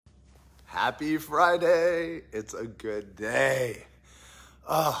Happy Friday. It's a good day.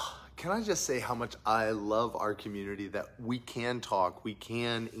 Can I just say how much I love our community, that we can talk, we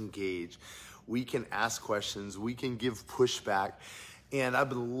can engage, we can ask questions, we can give pushback. And I've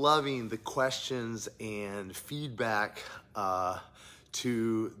been loving the questions and feedback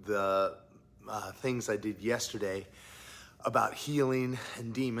to the things I did yesterday about healing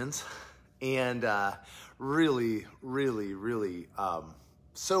and demons. And really,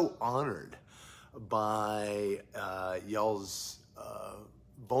 so honored by y'all's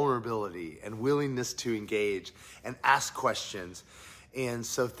vulnerability and willingness to engage and ask questions. And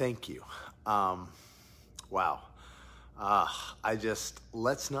so thank you. Wow.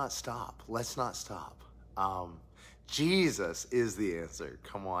 Let's not stop. Let's not stop. Jesus is the answer.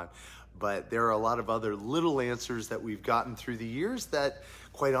 Come on. But there are a lot of other little answers that we've gotten through the years that,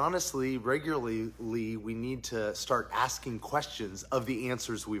 quite honestly, regularly, we need to start asking questions of the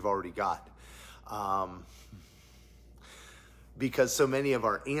answers we've already got. Because so many of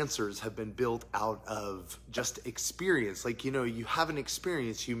our answers have been built out of just experience. Like, you have an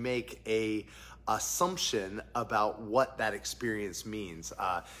experience, you make a assumption about what that experience means.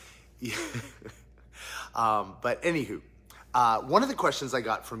 But anywho, one of the questions I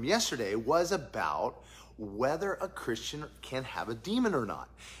got from yesterday was about whether a Christian can have a demon or not.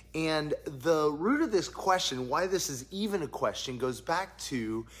 And the root of this question, why this is even a question, goes back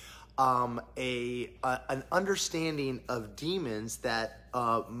to an understanding of demons that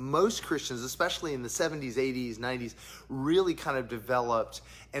most Christians, especially in the 70s, 80s, 90s, really kind of developed.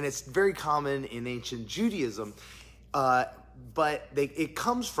 And it's very common in ancient Judaism. But it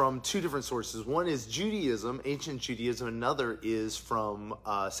comes from two different sources. One is Judaism, ancient Judaism. Another is from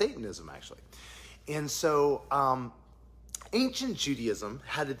Satanism, actually. And so ancient Judaism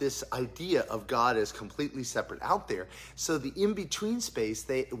had this idea of God as completely separate out there. So the in-between space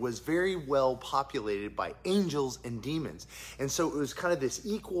was very well populated by angels and demons. And so it was kind of this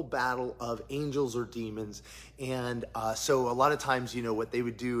equal battle of angels or demons. And so a lot of times, what they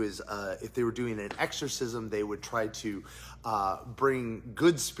would do is if they were doing an exorcism, they would try to bring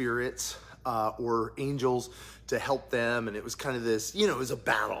good spirits or angels to help them. And it was kind of this, it was a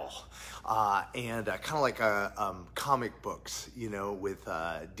battle. And kind of like comic books, with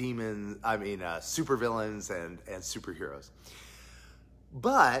supervillains and superheroes.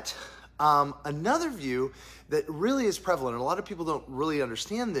 But another view that really is prevalent, and a lot of people don't really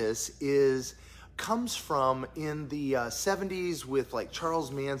understand this, comes from in the 70s with like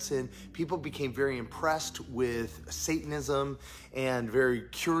Charles Manson. People became very impressed with Satanism and very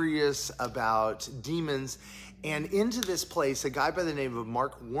curious about demons. And into this place, a guy by the name of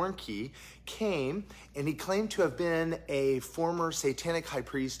Mark Warnke came, and he claimed to have been a former satanic high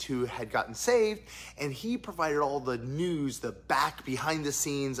priest who had gotten saved, and he provided all the news, the back behind the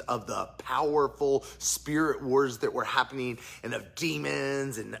scenes of the powerful spirit wars that were happening, and of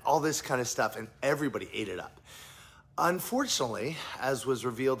demons and all this kind of stuff, and everybody ate it up. Unfortunately, as was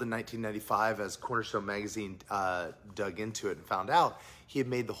revealed in 1995, as Cornerstone Magazine dug into it and found out, he had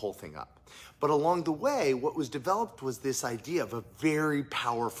made the whole thing up. But along the way, what was developed was this idea of a very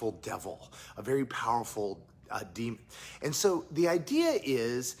powerful devil, a very powerful demon. And so the idea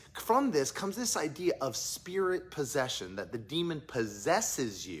is, from this comes this idea of spirit possession, that the demon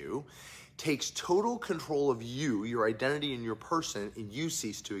possesses you, takes total control of you, your identity and your person, and you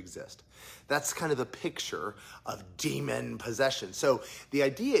cease to exist. That's kind of the picture of demon possession. So the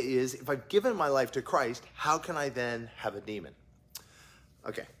idea is, if I've given my life to Christ, how can I then have a demon?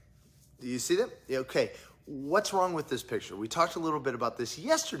 Okay. Do you see that? Okay. What's wrong with this picture? We talked a little bit about this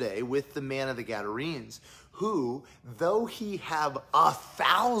yesterday with the man of the Gadarenes, who, though he have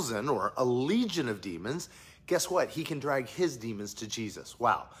 1,000 or a legion of demons, guess what? He can drag his demons to Jesus.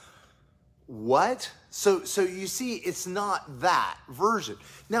 Wow. What? So you see, it's not that version.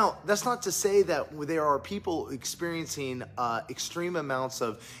 Now, that's not to say that there are people experiencing extreme amounts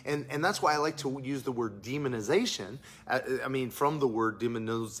of, and that's why I like to use the word demonization. From the word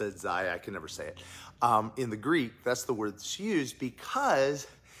demonizai, I can never say it. In the Greek, that's the word that's used because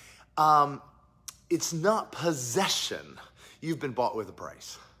it's not possession. You've been bought with a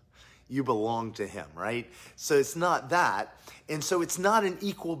price. You belong to him, right? So it's not that. And so it's not an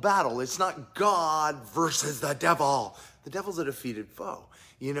equal battle. It's not God versus the devil. The devil's a defeated foe,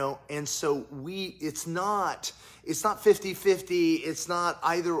 And so it's not 50-50. It's not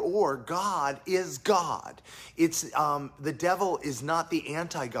either or. God is God. It's the devil is not the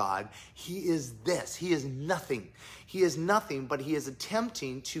anti-God. He is this. He is nothing. He is nothing, but he is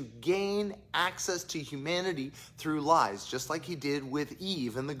attempting to gain access to humanity through lies, just like he did with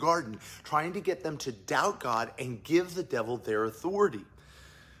Eve in the garden, trying to get them to doubt God and give the devil their authority.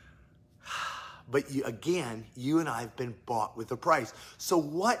 But you and I have been bought with a price. So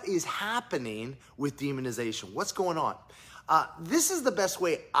what is happening with demonization? What's going on? This is the best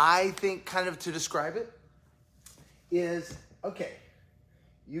way I think kind of to describe it is, okay,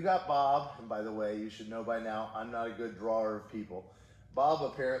 you got Bob, and by the way, you should know by now, I'm not a good drawer of people. Bob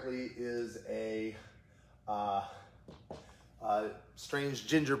apparently is a strange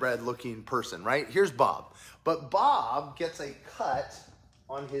gingerbread looking person, right? Here's Bob. But Bob gets a cut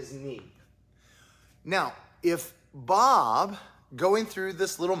on his knee. Now, if Bob, going through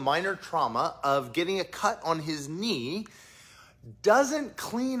this little minor trauma of getting a cut on his knee, doesn't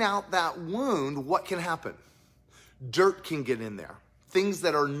clean out that wound, what can happen? Dirt can get in there. Things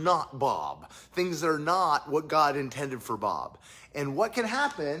that are not Bob. Things that are not what God intended for Bob. And what can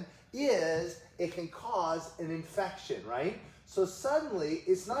happen is it can cause an infection, right? So suddenly,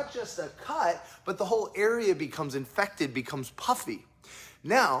 it's not just a cut, but the whole area becomes infected, becomes puffy.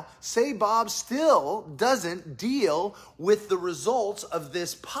 Now, say Bob still doesn't deal with the results of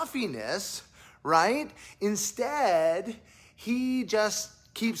this puffiness, right? Instead, he just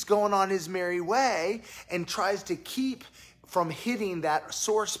keeps going on his merry way and tries to keep from hitting that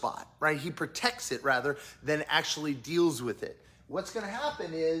sore spot, right? He protects it rather than actually deals with it. What's going to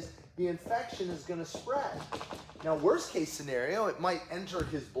happen is the infection is going to spread. Now, worst case scenario, it might enter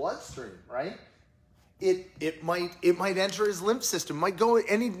his bloodstream, right? It might enter his lymph system, might go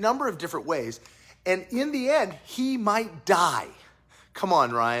any number of different ways. And in the end, he might die. Come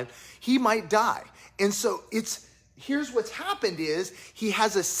on, Ryan. He might die. And so here's what's happened is he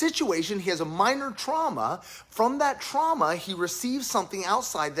has a situation, he has a minor trauma. From that trauma, he receives something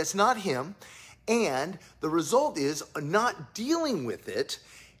outside that's not him. And the result is not dealing with it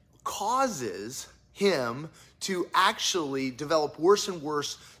causes him to actually develop worse and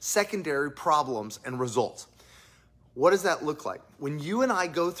worse secondary problems and results. What does that look like? When you and I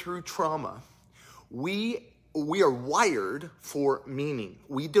go through trauma, we are wired for meaning.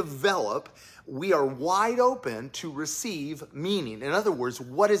 We are wide open to receive meaning. In other words,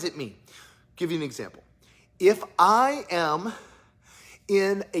 what does it mean? Give you an example. If I am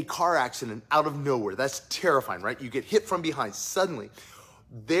in a car accident out of nowhere, that's terrifying, right? You get hit from behind suddenly.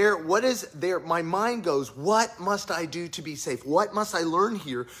 My mind goes, what must I do to be safe? What must I learn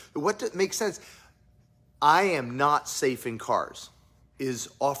here? What makes sense? I am not safe in cars is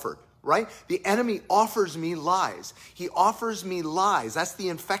offered, right? The enemy offers me lies. He offers me lies. That's the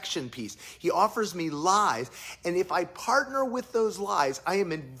infection piece. He offers me lies. And if I partner with those lies, I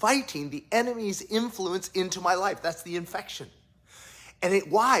am inviting the enemy's influence into my life. That's the infection. And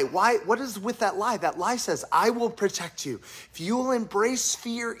why? What is with that lie? That lie says, I will protect you. If you will embrace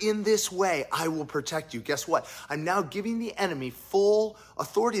fear in this way, I will protect you. Guess what? I'm now giving the enemy full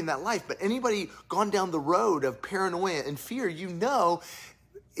authority in that life. But anybody gone down the road of paranoia and fear, you know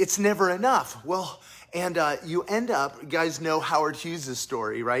it's never enough. Well, and you end up, you guys know Howard Hughes'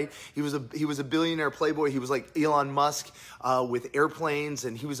 story, right? He was a billionaire playboy. He was like Elon Musk with airplanes,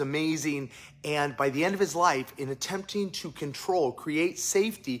 and he was amazing. And by the end of his life, in attempting to create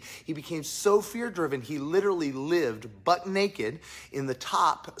safety, he became so fear-driven, he literally lived butt naked in the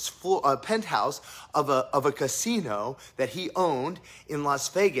top penthouse of a casino that he owned in Las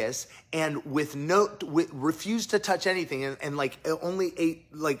Vegas, and refused to touch anything, and like only ate,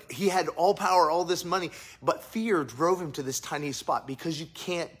 like he had all power, all this money, but fear drove him to this tiny spot because you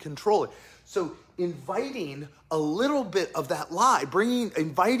can't control it. So inviting a little bit of that lie,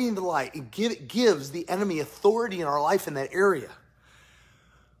 inviting the lie, it gives the enemy authority in our life in that area.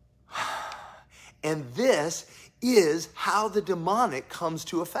 And this is how the demonic comes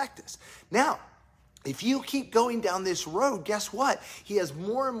to affect us. Now, if you keep going down this road, guess what? He has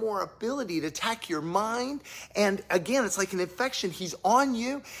more and more ability to attack your mind. And again, it's like an infection. He's on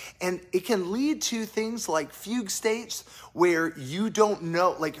you, and it can lead to things like fugue states where you don't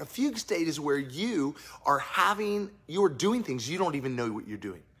know. Like a fugue state is where you're doing things you don't even know what you're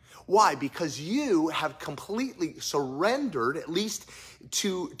doing. Why? Because you have completely surrendered, at least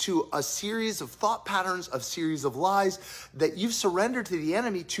to a series of thought patterns, a series of lies that you've surrendered to the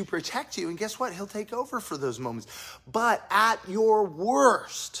enemy to protect you. And guess what? He'll take over for those moments. But at your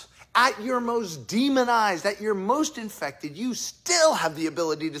worst, at your most demonized, at your most infected, you still have the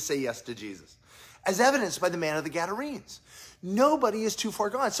ability to say yes to Jesus, as evidenced by the man of the Gadarenes. Nobody is too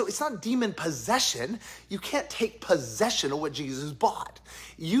far gone. So it's not demon possession. You can't take possession of what Jesus bought.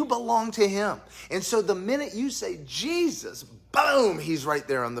 You belong to him. And so the minute you say, Jesus, boom, he's right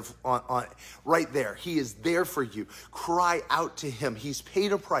there right there. He is there for you. Cry out to him. He's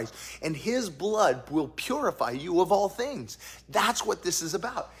paid a price, and his blood will purify you of all things. That's what this is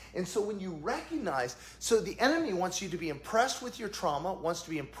about. And so when you recognize, so the enemy wants you to be impressed with your trauma, wants to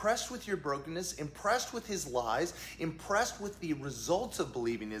be impressed with your brokenness, impressed with his lies, impressed with the results of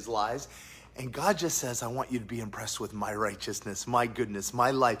believing his lies. And God just says, I want you to be impressed with my righteousness, my goodness,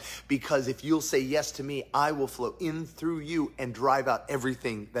 my life, because if you'll say yes to me, I will flow in through you and drive out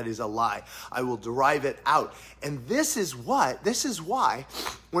everything that is a lie. I will drive it out. And this is why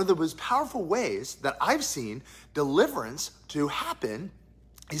one of the most powerful ways that I've seen deliverance to happen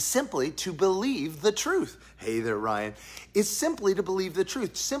is simply to believe the truth. Hey there, Ryan. It's simply to believe the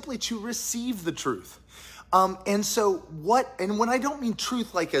truth, simply to receive the truth. And when I don't mean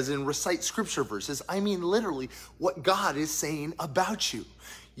truth like as in recite scripture verses, I mean literally what God is saying about you.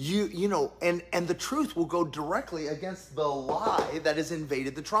 And the truth will go directly against the lie that has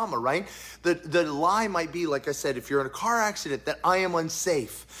invaded the trauma, right? The lie might be, like I said, if you're in a car accident, that I am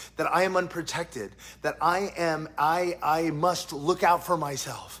unsafe, that I am unprotected, that I must look out for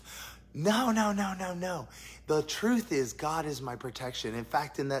myself. No. The truth is God is my protection. In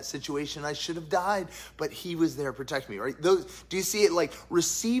fact, in that situation, I should have died, but he was there to protect me, right? Do you see it like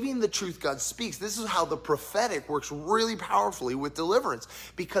receiving the truth God speaks? This is how the prophetic works really powerfully with deliverance,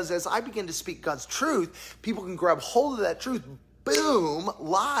 because as I begin to speak God's truth, people can grab hold of that truth. Boom,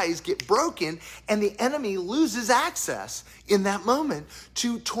 lies get broken, and the enemy loses access in that moment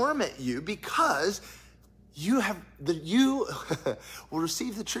to torment you, because you will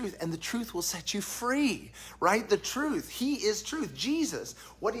receive the truth, and the truth will set you free, right? The truth, he is truth. Jesus,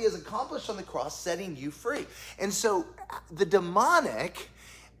 what he has accomplished on the cross, setting you free. And so the demonic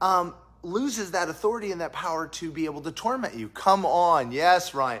loses that authority and that power to be able to torment you. Come on.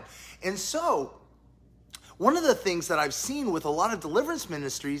 Yes, Ryan. And so one of the things that I've seen with a lot of deliverance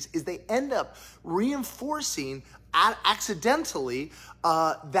ministries is they end up reinforcing accidentally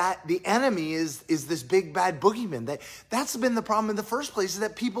that the enemy is this big bad boogeyman. That's been the problem in the first place, is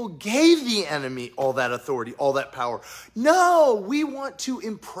that people gave the enemy all that authority, all that power. No, we want to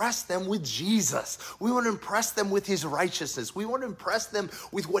impress them with Jesus. We want to impress them with his righteousness. We want to impress them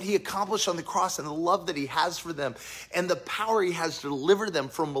with what he accomplished on the cross and the love that he has for them and the power he has to deliver them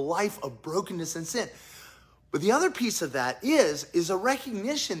from a life of brokenness and sin. But the other piece of that is a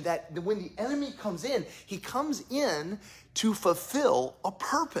recognition that when the enemy comes in, he comes in to fulfill a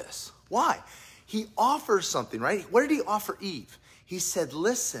purpose. Why? He offers something, right? What did he offer Eve? He said,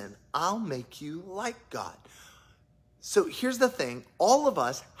 listen, I'll make you like God. So here's the thing. All of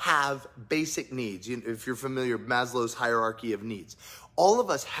us have basic needs. If you're familiar with Maslow's hierarchy of needs, all of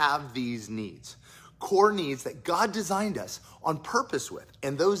us have these needs. Core needs that God designed us on purpose with.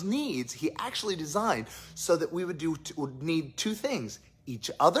 And those needs he actually designed so that we would need two things: each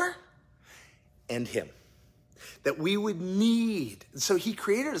other and him. That we would need. So he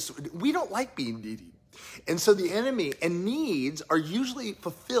created us. We don't like being needy. And so the enemy and needs are usually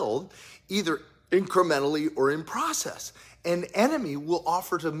fulfilled either incrementally or in process. And the enemy will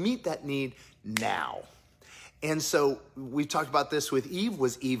offer to meet that need now. And so we talked about this with Eve.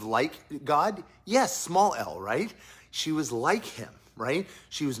 Was Eve like God? Yes, small l, right? She was like him, right?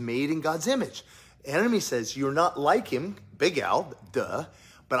 She was made in God's image. The enemy says, you're not like him, big L, duh,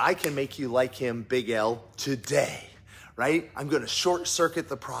 but I can make you like him, big L, today, right? I'm going to short circuit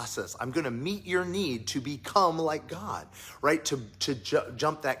the process. I'm going to meet your need to become like God, right? To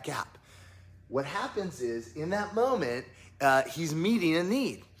jump that gap. What happens is, in that moment, he's meeting a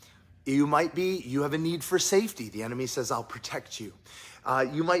need. You have a need for safety. The enemy says, I'll protect you.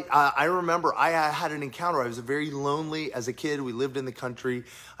 I remember I had an encounter. I was very lonely as a kid. We lived in the country.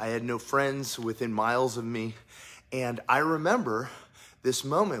 I had no friends within miles of me. And I remember this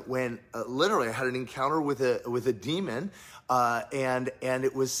moment when literally I had an encounter with a demon. And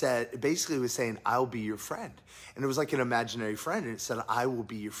it was said, basically it was saying, I'll be your friend. And it was like an imaginary friend. And it said, I will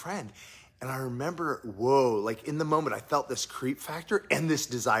be your friend. And I remember, like in the moment, I felt this creep factor and this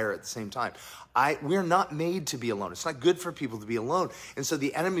desire at the same time. We're not made to be alone. It's not good for people to be alone. And so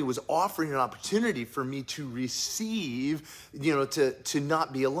the enemy was offering an opportunity for me to receive, to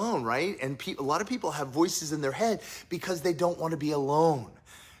not be alone, right? And a lot of people have voices in their head because they don't want to be alone.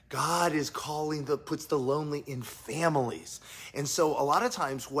 God is puts the lonely in families. And so a lot of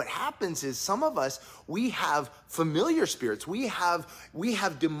times what happens is some of us, we have familiar spirits. We have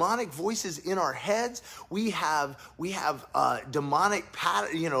demonic voices in our heads. We have demonic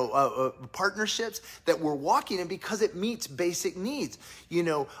partnerships that we're walking in because it meets basic needs.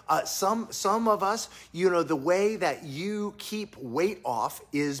 Some of us, the way that you keep weight off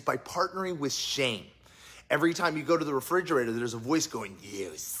is by partnering with shame. Every time you go to the refrigerator, there's a voice going,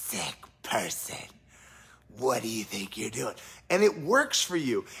 "You sick person. What do you think you're doing?" And it works for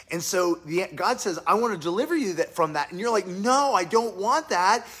you. And so God says, I want to deliver you from that. And you're like, no, I don't want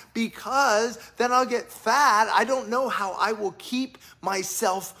that, because then I'll get fat. I don't know how I will keep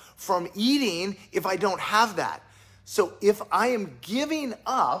myself from eating if I don't have that. So if I am giving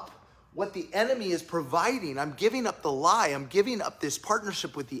up what the enemy is providing, I'm giving up the lie, I'm giving up this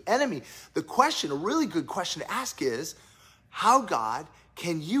partnership with the enemy, the question, a really good question to ask is, how, God,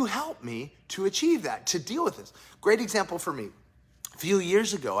 can you help me to achieve that, to deal with this? Great example for me. A few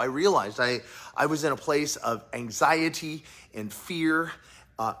years ago, I realized I was in a place of anxiety and fear,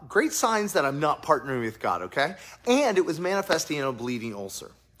 great signs that I'm not partnering with God, okay? And it was manifesting in a bleeding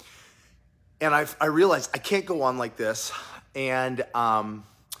ulcer. And I realized I can't go on like this, and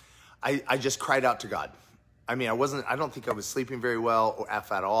I just cried out to God. I mean, I don't think I was sleeping very well or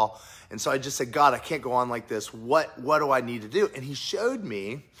at all. And so I just said, God, I can't go on like this. What do I need to do? And he showed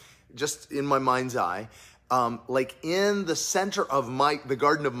me, just in my mind's eye, like in the center of the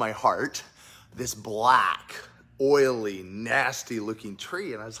garden of my heart, this black, oily, nasty looking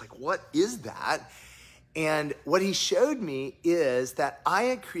tree. And I was like, what is that? And what he showed me is that I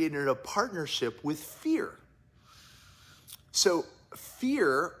had created a partnership with fear. So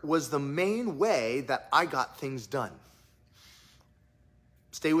fear was the main way that I got things done.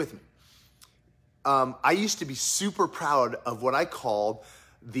 Stay with me. I used to be super proud of what I called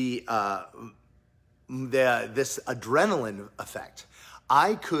this adrenaline effect.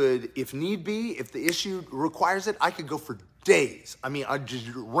 I could, if need be, if the issue requires it, I could go for days. I mean, I'd just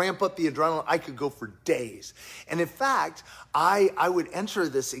ramp up the adrenaline. I could go for days. And in fact, I would enter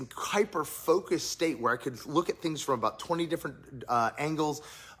this hyper-focused state where I could look at things from about 20 different angles,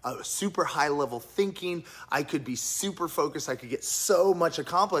 super high-level thinking. I could be super focused. I could get so much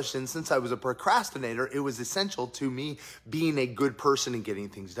accomplished. And since I was a procrastinator, it was essential to me being a good person and getting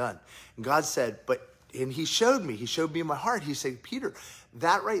things done. And God said, and he showed me in my heart, he said, Peter,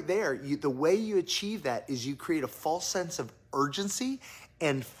 that right there, the way you achieve that is you create a false sense of urgency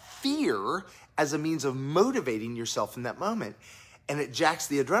and fear as a means of motivating yourself in that moment. And it jacks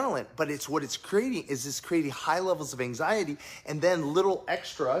the adrenaline, but what it's creating is it's creating high levels of anxiety and then little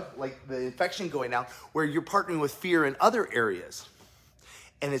extra, like the infection going out, where you're partnering with fear in other areas.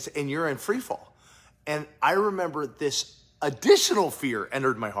 And you're in free fall. And I remember this additional fear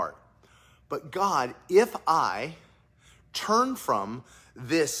entered my heart. But God, if I turn from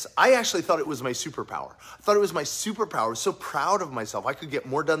this, I actually thought it was my superpower. I thought it was my superpower. I was so proud of myself. I could get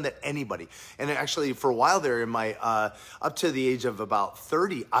more done than anybody. And actually, for a while there, in my up to the age of about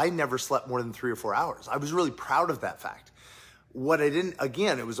 30, I never slept more than 3 or 4 hours. I was really proud of that fact. What I didn't,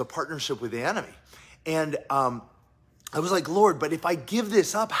 again, it was a partnership with the enemy. And I was like, Lord, but if I give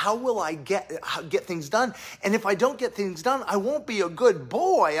this up, how will I get things done? And if I don't get things done, I won't be a good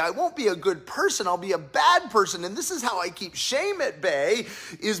boy. I won't be a good person. I'll be a bad person. And this is how I keep shame at bay,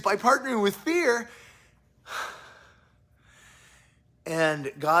 is by partnering with fear.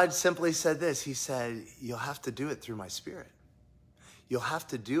 And God simply said this. He said, you'll have to do it through my Spirit. You'll have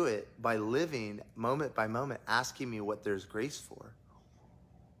to do it by living moment by moment, asking me what there's grace for,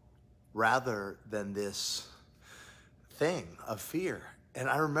 rather than this thing of fear. And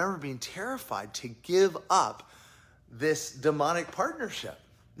I remember being terrified to give up this demonic partnership.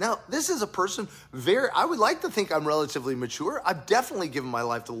 Now, this is a person I would like to think I'm relatively mature. I've definitely given my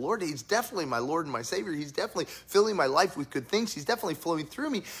life to the Lord. He's definitely my Lord and my Savior. He's definitely filling my life with good things. He's definitely flowing through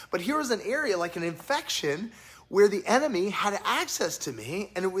me. But here was an area like an infection where the enemy had access to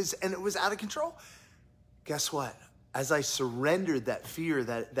me, and it was out of control. Guess what? As I surrendered that fear,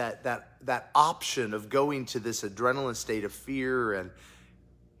 that option of going to this adrenaline state of fear, and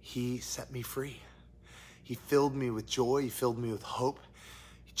he set me free. He filled me with joy. He filled me with hope.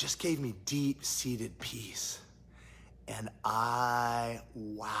 He just gave me deep-seated peace. And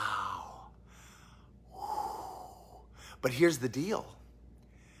wow. But here's the deal.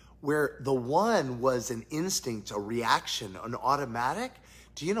 Where the one was an instinct, a reaction, an automatic,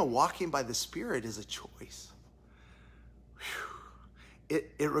 do you know walking by the Spirit is a choice?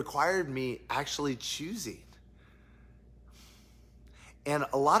 It required me actually choosing. And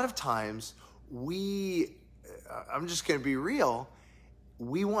a lot of times I'm just going to be real,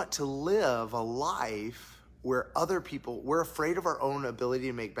 we want to live a life where we're afraid of our own ability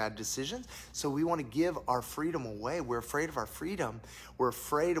to make bad decisions. So we want to give our freedom away. We're afraid of our freedom. We're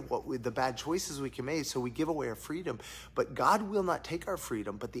afraid of the bad choices we can make. So we give away our freedom. But God will not take our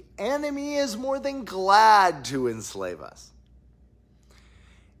freedom. But the enemy is more than glad to enslave us.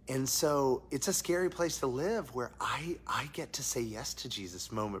 And so it's a scary place to live, where I get to say yes to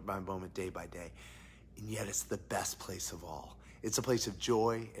Jesus moment by moment, day by day. and yet it's the best place of all. It's a place of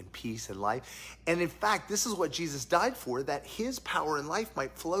joy and peace and life. And in fact, this is what Jesus died for, that his power and life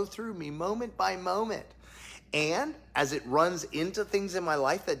might flow through me moment by moment. And as it runs into things in my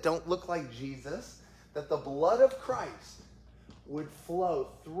life that don't look like Jesus, that the blood of Christ would flow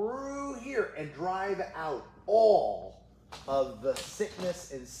through here and drive out all of the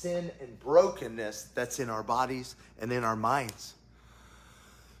sickness and sin and brokenness that's in our bodies and in our minds.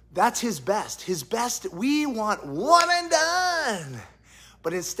 That's his best. His best, we want one and done.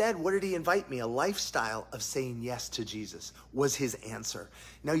 But instead, what did he invite me? A lifestyle of saying yes to Jesus was his answer.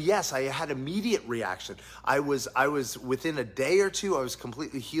 Now, yes, I had immediate reaction. I was within a day or two, I was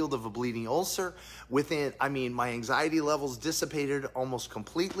completely healed of a bleeding ulcer. My anxiety levels dissipated almost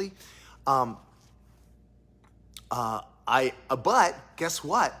completely. But guess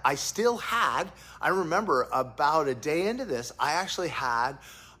what? I remember about a day into this,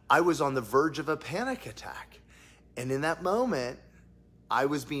 I was on the verge of a panic attack. And in that moment, I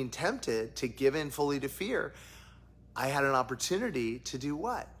was being tempted to give in fully to fear. I had an opportunity to do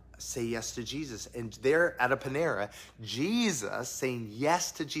what? Say yes to Jesus. And there at a Panera, Jesus saying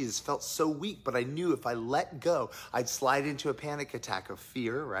yes to Jesus felt so weak, but I knew if I let go, I'd slide into a panic attack of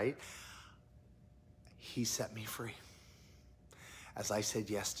fear, right? He set me free. As I said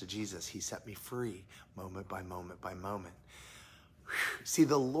yes to Jesus, he set me free moment by moment by moment. See,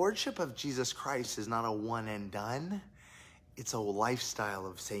 the lordship of Jesus Christ is not a one and done. It's a lifestyle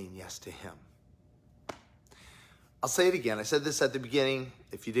of saying yes to him. I'll say it again. I said this at the beginning,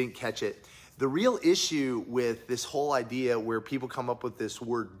 if you didn't catch it. The real issue with this whole idea where people come up with this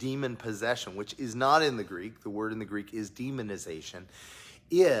word demon possession, which is not in the Greek, the word in the Greek is demonization,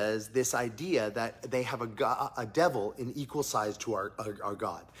 is this idea that they have a devil in equal size to our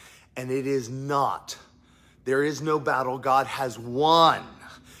God. And it is not. There is no battle. God has won.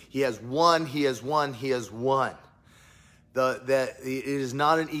 He has won. He has won. He has won. It is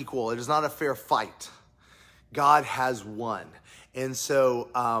not an equal. It is not a fair fight. God has won. And so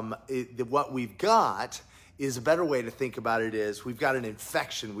what we've got is a better way to think about it is we've got an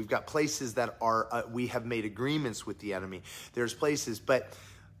infection. We've got places that we have made agreements with the enemy. There's places, but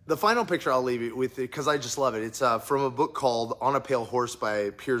the final picture I'll leave you with, because I just love it. It's from a book called On a Pale Horse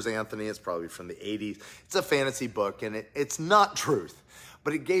by Piers Anthony. It's probably from the 80s. It's a fantasy book, and it's not truth,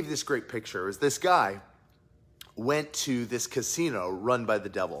 but it gave this great picture. It was this guy went to this casino run by the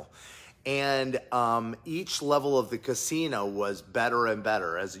devil, and each level of the casino was better and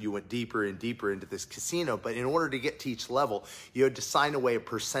better as you went deeper and deeper into this casino. But in order to get to each level, you had to sign away a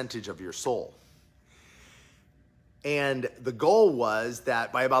percentage of your soul. And the goal was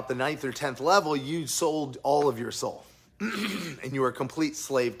that by about the 9th or 10th level, you sold all of your soul and you were a complete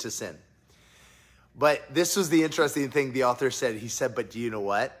slave to sin. But this was the interesting thing the author said. He said, but do you know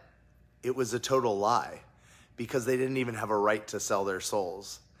what? It was a total lie because they didn't even have a right to sell their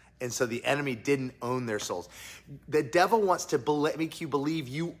souls. And so the enemy didn't own their souls. The devil wants to make you believe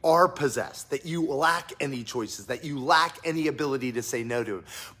you are possessed, that you lack any choices, that you lack any ability to say no to him.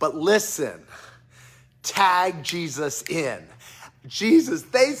 But listen, tag Jesus in. Jesus,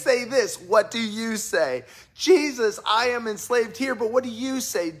 they say this. What do you say? Jesus, I am enslaved here, but what do you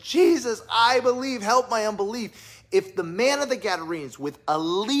say? Jesus, I believe. Help my unbelief. If the man of the Gadarenes with a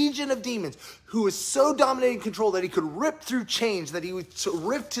legion of demons who was so dominating control that he could rip through chains, that he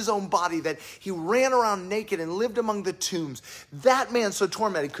ripped his own body, that he ran around naked and lived among the tombs, that man so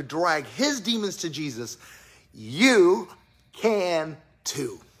tormented could drag his demons to Jesus, you can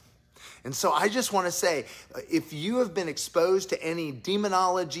too. And so I just want to say, if you have been exposed to any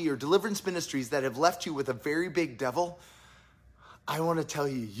demonology or deliverance ministries that have left you with a very big devil, I want to tell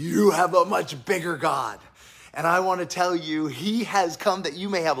you, you have a much bigger God. And I want to tell you, he has come that you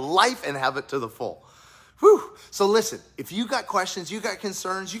may have life and have it to the full. Whew. So listen, if you got questions, you got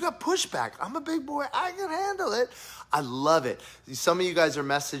concerns, you got pushback, I'm a big boy, I can handle it. I love it. Some of you guys are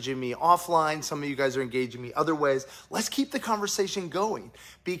messaging me offline. Some of you guys are engaging me other ways. Let's keep the conversation going,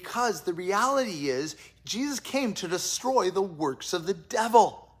 because the reality is Jesus came to destroy the works of the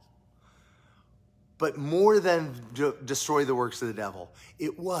devil. But more than destroy the works of the devil,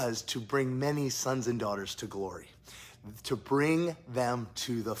 it was to bring many sons and daughters to glory, to bring them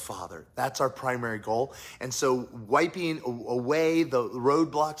to the Father. That's our primary goal. And so wiping away the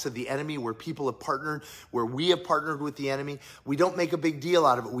roadblocks of the enemy where people have partnered, where we have partnered with the enemy, we don't make a big deal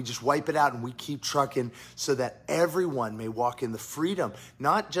out of it. We just wipe it out and we keep trucking so that everyone may walk in the freedom,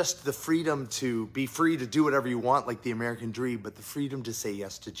 not just the freedom to be free to do whatever you want like the American dream, but the freedom to say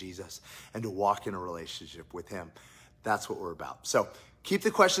yes to Jesus and to walk in a relationship with him. That's what we're about. So keep the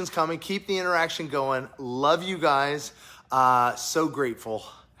questions coming. Keep the interaction going. Love you guys. So grateful.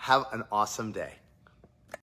 Have an awesome day.